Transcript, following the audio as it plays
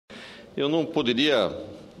Eu não poderia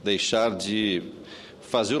deixar de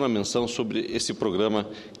fazer uma menção sobre esse programa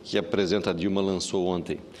que a presidenta Dilma lançou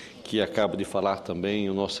ontem, que acaba de falar também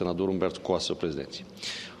o nosso senador Humberto Costa, senhor presidente.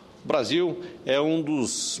 O Brasil é um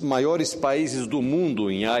dos maiores países do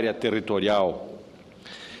mundo em área territorial.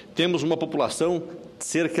 Temos uma população de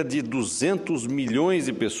cerca de 200 milhões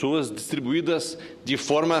de pessoas distribuídas de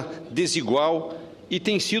forma desigual e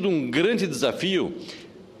tem sido um grande desafio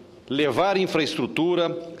levar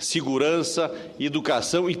infraestrutura, segurança,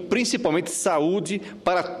 educação e principalmente saúde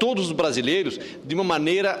para todos os brasileiros de uma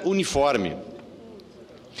maneira uniforme.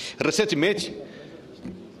 Recentemente,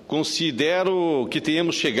 considero que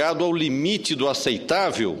tenhamos chegado ao limite do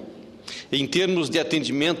aceitável em termos de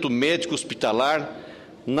atendimento médico hospitalar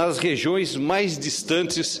nas regiões mais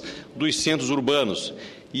distantes dos centros urbanos,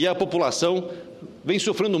 e a população vem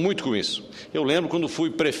sofrendo muito com isso. Eu lembro quando fui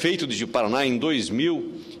prefeito de Paraná em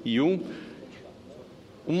 2001,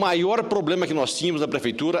 o maior problema que nós tínhamos na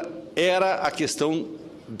prefeitura era a questão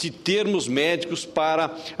de termos médicos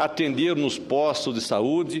para atender nos postos de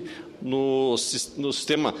saúde, no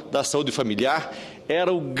sistema da saúde familiar.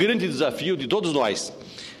 Era o grande desafio de todos nós,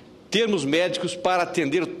 termos médicos para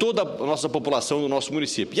atender toda a nossa população do nosso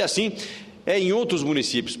município. E assim é em outros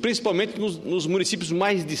municípios, principalmente nos municípios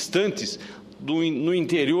mais distantes, no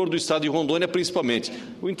interior do estado de Rondônia, principalmente,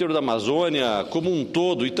 o interior da Amazônia como um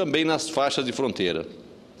todo e também nas faixas de fronteira.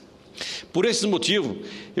 Por esse motivo,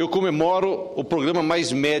 eu comemoro o programa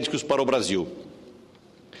Mais Médicos para o Brasil,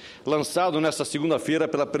 lançado nesta segunda-feira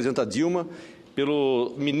pela presidenta Dilma,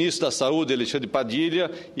 pelo ministro da Saúde, Alexandre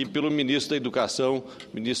Padilha, e pelo ministro da Educação,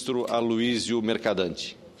 ministro Aloísio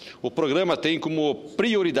Mercadante. O programa tem como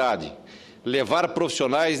prioridade levar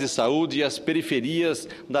profissionais de saúde às periferias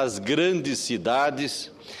das grandes cidades,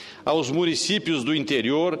 aos municípios do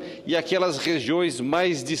interior e aquelas regiões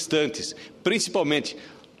mais distantes, principalmente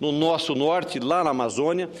no nosso norte, lá na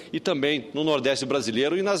Amazônia, e também no Nordeste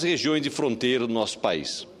brasileiro e nas regiões de fronteira do nosso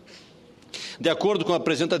país. De acordo com a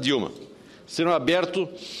presidenta Dilma, serão abertos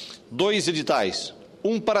 2 editais,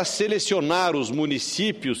 um para selecionar os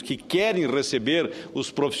municípios que querem receber os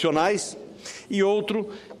profissionais e outro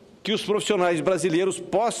que os profissionais brasileiros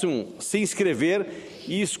possam se inscrever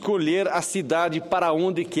e escolher a cidade para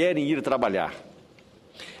onde querem ir trabalhar.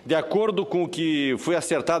 De acordo com o que foi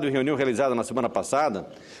acertado em reunião realizada na semana passada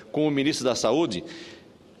com o ministro da Saúde,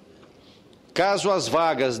 caso as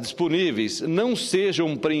vagas disponíveis não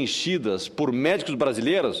sejam preenchidas por médicos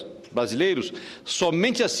brasileiros,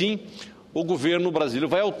 somente assim o governo brasileiro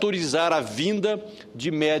vai autorizar a vinda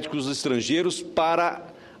de médicos estrangeiros para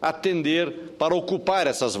atender, para ocupar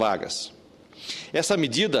essas vagas. Essa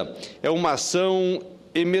medida é uma ação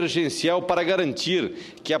emergencial para garantir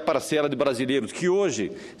que a parcela de brasileiros que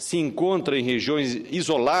hoje se encontra em regiões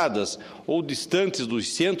isoladas ou distantes dos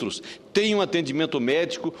centros tenha um atendimento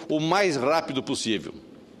médico o mais rápido possível.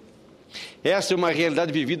 Essa é uma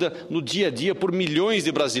realidade vivida no dia a dia por milhões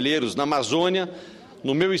de brasileiros na Amazônia,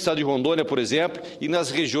 no meu estado de Rondônia, por exemplo, e nas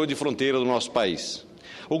regiões de fronteira do nosso país.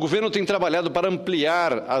 O governo tem trabalhado para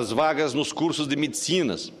ampliar as vagas nos cursos de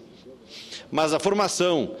medicinas, mas a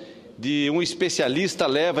formação de um especialista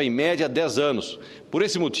leva, em média, 10 anos. Por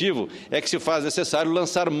esse motivo, é que se faz necessário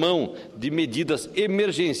lançar mão de medidas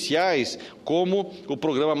emergenciais, como o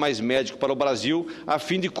Programa Mais Médico para o Brasil, a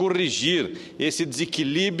fim de corrigir esse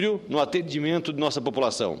desequilíbrio no atendimento de nossa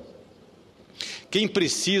população. Quem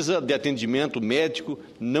precisa de atendimento médico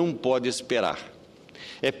não pode esperar.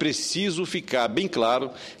 É preciso ficar bem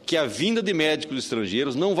claro que a vinda de médicos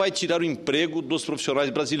estrangeiros não vai tirar o emprego dos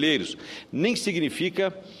profissionais brasileiros, nem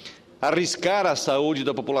significa arriscar a saúde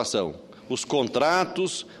da população. Os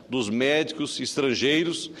contratos dos médicos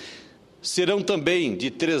estrangeiros serão também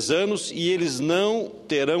de 3 anos e eles não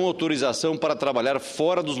terão autorização para trabalhar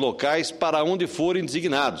fora dos locais para onde forem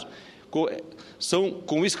designados. São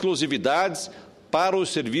com exclusividades para os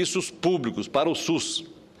serviços públicos, para o SUS.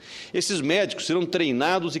 Esses médicos serão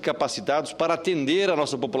treinados e capacitados para atender a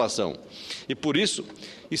nossa população. E, por isso,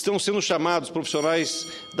 estão sendo chamados profissionais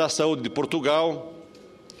da saúde de Portugal,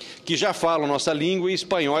 que já falam nossa língua, e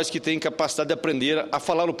espanhóis que têm capacidade de aprender a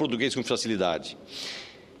falar o português com facilidade.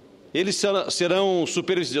 Eles serão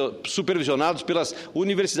supervisionados pelas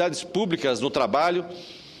universidades públicas no trabalho,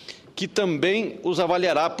 que também os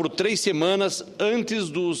avaliará por 3 semanas antes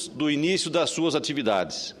do início das suas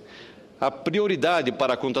atividades. A prioridade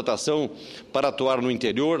para a contratação para atuar no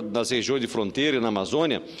interior, nas regiões de fronteira e na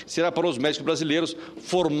Amazônia, será para os médicos brasileiros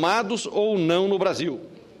formados ou não no Brasil.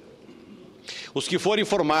 Os que forem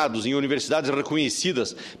formados em universidades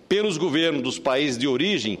reconhecidas pelos governos dos países de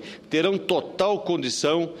origem terão total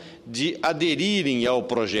condição de aderirem ao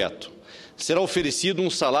projeto. será oferecido um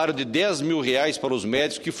salário de R$10 mil para os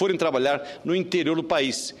médicos que forem trabalhar no interior do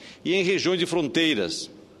país e em regiões de fronteiras.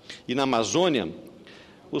 E na Amazônia,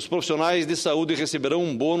 os profissionais de saúde receberão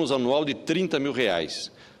um bônus anual de R$30 mil.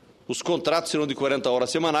 Os contratos serão de 40 horas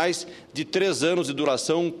semanais, de 3 anos de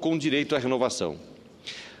duração, com direito à renovação.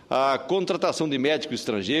 A contratação de médicos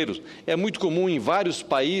estrangeiros é muito comum em vários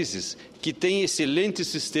países que têm excelentes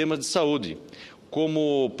sistemas de saúde,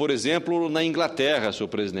 como, por exemplo, na Inglaterra, senhor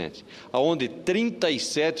presidente, onde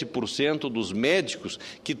 37% dos médicos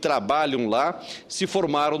que trabalham lá se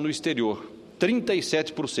formaram no exterior.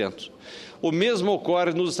 37%. O mesmo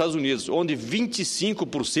ocorre nos Estados Unidos, onde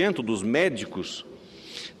 25% dos médicos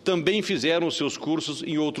também fizeram seus cursos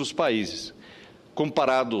em outros países.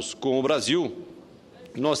 Comparados com o Brasil,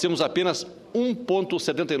 nós temos apenas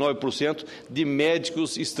 1,79% de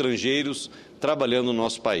médicos estrangeiros trabalhando no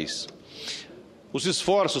nosso país. Os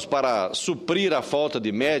esforços para suprir a falta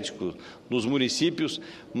de médicos nos municípios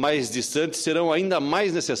mais distantes serão ainda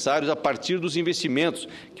mais necessários a partir dos investimentos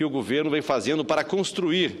que o governo vem fazendo para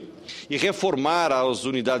construir e reformar as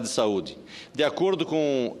unidades de saúde. De acordo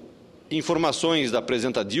com informações da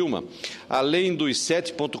presidenta Dilma, além dos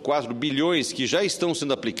 7,4 bilhões que já estão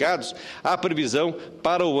sendo aplicados, há previsão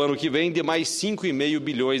para o ano que vem de mais 5,5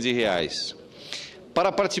 bilhões de reais.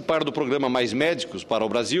 Para participar do programa Mais Médicos para o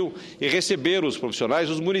Brasil e receber os profissionais,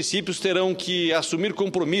 os municípios terão que assumir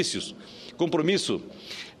compromisso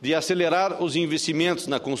de acelerar os investimentos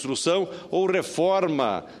na construção ou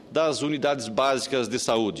reforma das unidades básicas de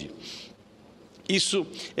saúde. Isso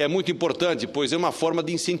é muito importante, pois é uma forma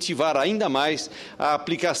de incentivar ainda mais a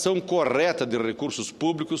aplicação correta de recursos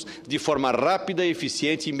públicos de forma rápida e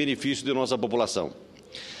eficiente em benefício de nossa população.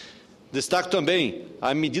 Destaco também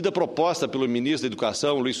a medida proposta pelo ministro da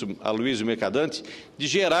Educação, Aloysio Mercadante, de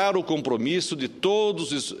gerar o compromisso de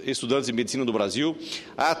todos os estudantes de medicina do Brasil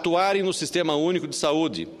a atuarem no Sistema Único de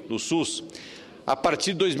Saúde, no SUS. A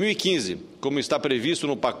partir de 2015, como está previsto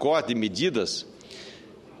no pacote de medidas,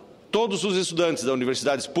 todos os estudantes das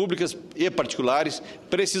universidades públicas e particulares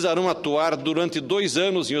precisarão atuar durante 2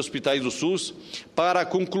 anos em hospitais do SUS para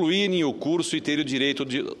concluírem o curso e terem o direito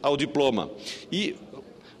ao diploma. E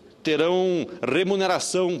terão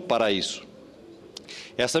remuneração para isso.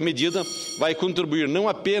 Essa medida vai contribuir não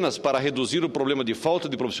apenas para reduzir o problema de falta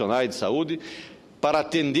de profissionais de saúde, para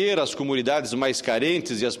atender as comunidades mais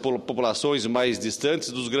carentes e as populações mais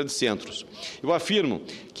distantes dos grandes centros. Eu afirmo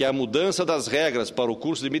que a mudança das regras para o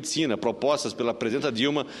curso de medicina propostas pela presidenta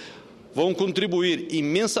Dilma vão contribuir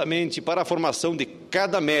imensamente para a formação de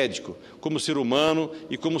cada médico, como ser humano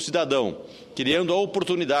e como cidadão, criando a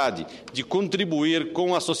oportunidade de contribuir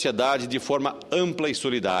com a sociedade de forma ampla e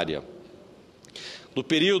solidária. No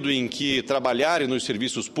período em que trabalharem nos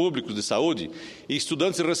serviços públicos de saúde,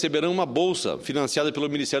 estudantes receberão uma bolsa financiada pelo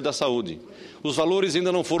Ministério da Saúde. Os valores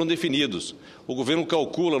ainda não foram definidos. O governo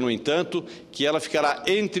calcula, no entanto, que ela ficará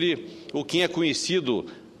entre o que é concedido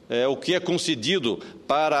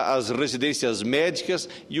para as residências médicas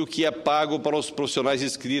e o que é pago para os profissionais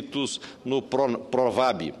inscritos no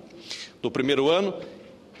Provab. No primeiro ano,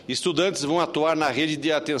 estudantes vão atuar na rede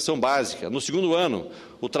de atenção básica. No segundo ano,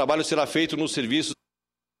 o trabalho será feito nos serviços.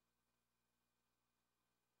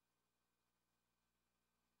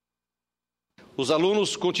 Os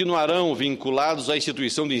alunos continuarão vinculados à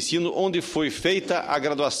instituição de ensino onde foi feita a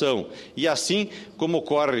graduação e, assim como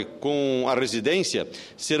ocorre com a residência,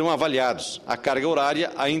 serão avaliados. A carga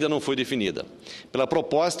horária ainda não foi definida. Pela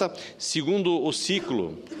proposta, o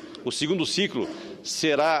segundo ciclo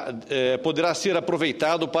poderá ser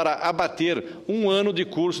aproveitado para abater 1 ano de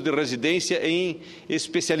curso de residência em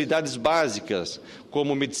especialidades básicas,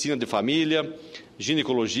 como medicina de família,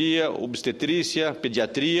 ginecologia, obstetrícia,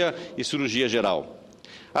 pediatria e cirurgia geral.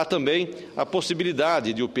 Há também a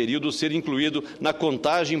possibilidade de o período ser incluído na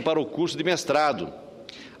contagem para o curso de mestrado.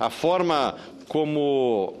 A forma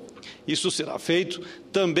como isso será feito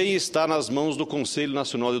também está nas mãos do Conselho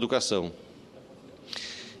Nacional de Educação.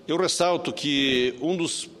 Eu ressalto que um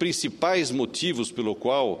dos principais motivos pelo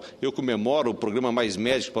qual eu comemoro o programa Mais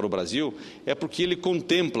Médicos para o Brasil é porque ele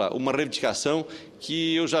contempla uma reivindicação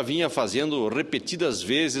que eu já vinha fazendo repetidas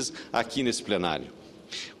vezes aqui nesse plenário.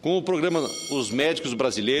 Com o programa, os médicos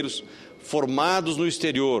brasileiros formados no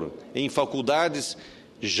exterior, em faculdades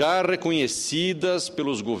já reconhecidas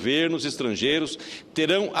pelos governos estrangeiros,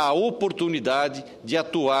 terão a oportunidade de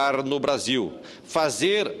atuar no Brasil,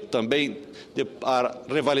 fazer também a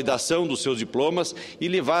revalidação dos seus diplomas e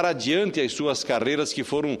levar adiante as suas carreiras que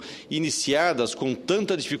foram iniciadas com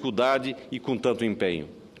tanta dificuldade e com tanto empenho.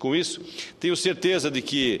 Com isso, tenho certeza de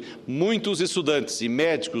que muitos estudantes e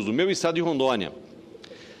médicos do meu estado de Rondônia,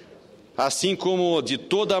 assim como de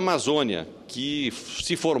toda a Amazônia, que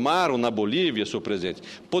se formaram na Bolívia, senhor presidente,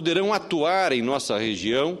 poderão atuar em nossa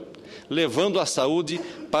região, levando a saúde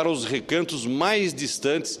para os recantos mais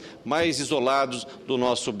distantes, mais isolados do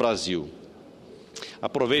nosso Brasil.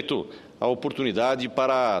 Aproveito a oportunidade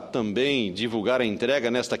para também divulgar a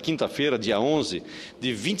entrega, nesta quinta-feira, dia 11,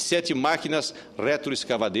 de 27 máquinas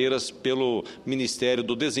retroescavadeiras pelo Ministério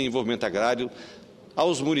do Desenvolvimento Agrário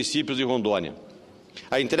aos municípios de Rondônia.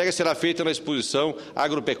 A entrega será feita na exposição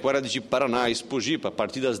agropecuária de Paraná, Expogipa, a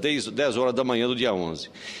partir das 10 horas da manhã do dia 11.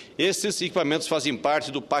 Estes equipamentos fazem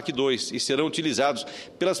parte do PAC 2 e serão utilizados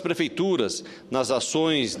pelas prefeituras nas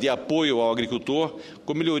ações de apoio ao agricultor,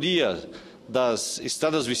 com melhoria das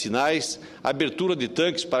estradas vicinais, abertura de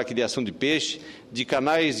tanques para a criação de peixe, de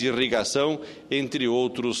canais de irrigação, entre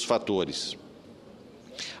outros fatores.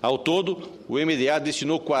 Ao todo, o MDA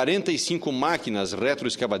destinou 45 máquinas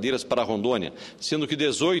retroescavadeiras para Rondônia, sendo que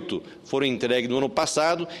 18 foram entregues no ano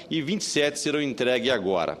passado e 27 serão entregues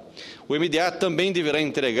agora. O MDA também deverá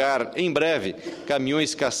entregar, em breve,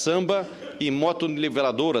 caminhões caçamba e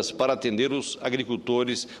motoniveladoras para atender os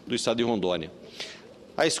agricultores do estado de Rondônia.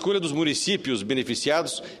 A escolha dos municípios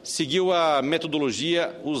beneficiados seguiu a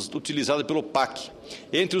metodologia utilizada pelo PAC.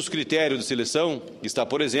 Entre os critérios de seleção está,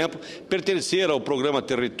 por exemplo, pertencer ao programa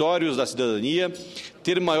Territórios da Cidadania,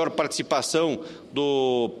 ter maior participação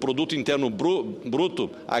do Produto Interno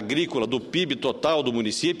Bruto Agrícola do PIB total do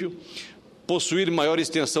município, possuir maior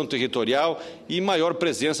extensão territorial e maior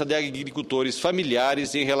presença de agricultores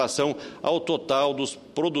familiares em relação ao total dos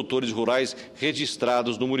produtores rurais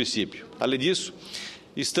registrados no município. Além disso,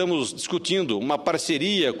 estamos discutindo uma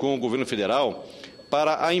parceria com o governo federal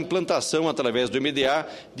para a implantação, através do MDA,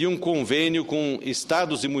 de um convênio com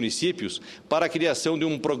estados e municípios para a criação de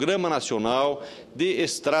um programa nacional de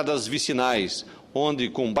estradas vicinais, onde,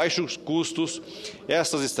 com baixos custos,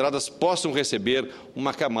 essas estradas possam receber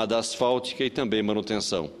uma camada asfáltica e também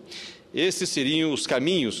manutenção. Esses seriam os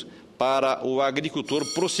caminhos para o agricultor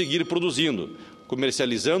prosseguir produzindo,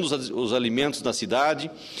 comercializando os alimentos na cidade,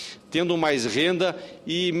 tendo mais renda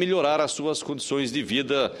e melhorar as suas condições de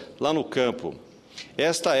vida lá no campo.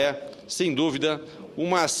 Esta é, sem dúvida,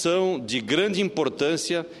 uma ação de grande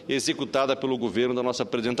importância executada pelo governo da nossa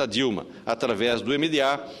presidenta Dilma, através do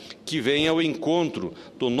MDA, que vem ao encontro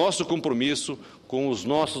do nosso compromisso com os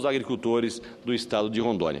nossos agricultores do estado de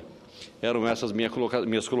Rondônia. Eram essas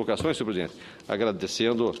minhas colocações, senhor presidente,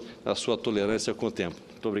 agradecendo a sua tolerância com o tempo.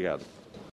 Muito obrigado.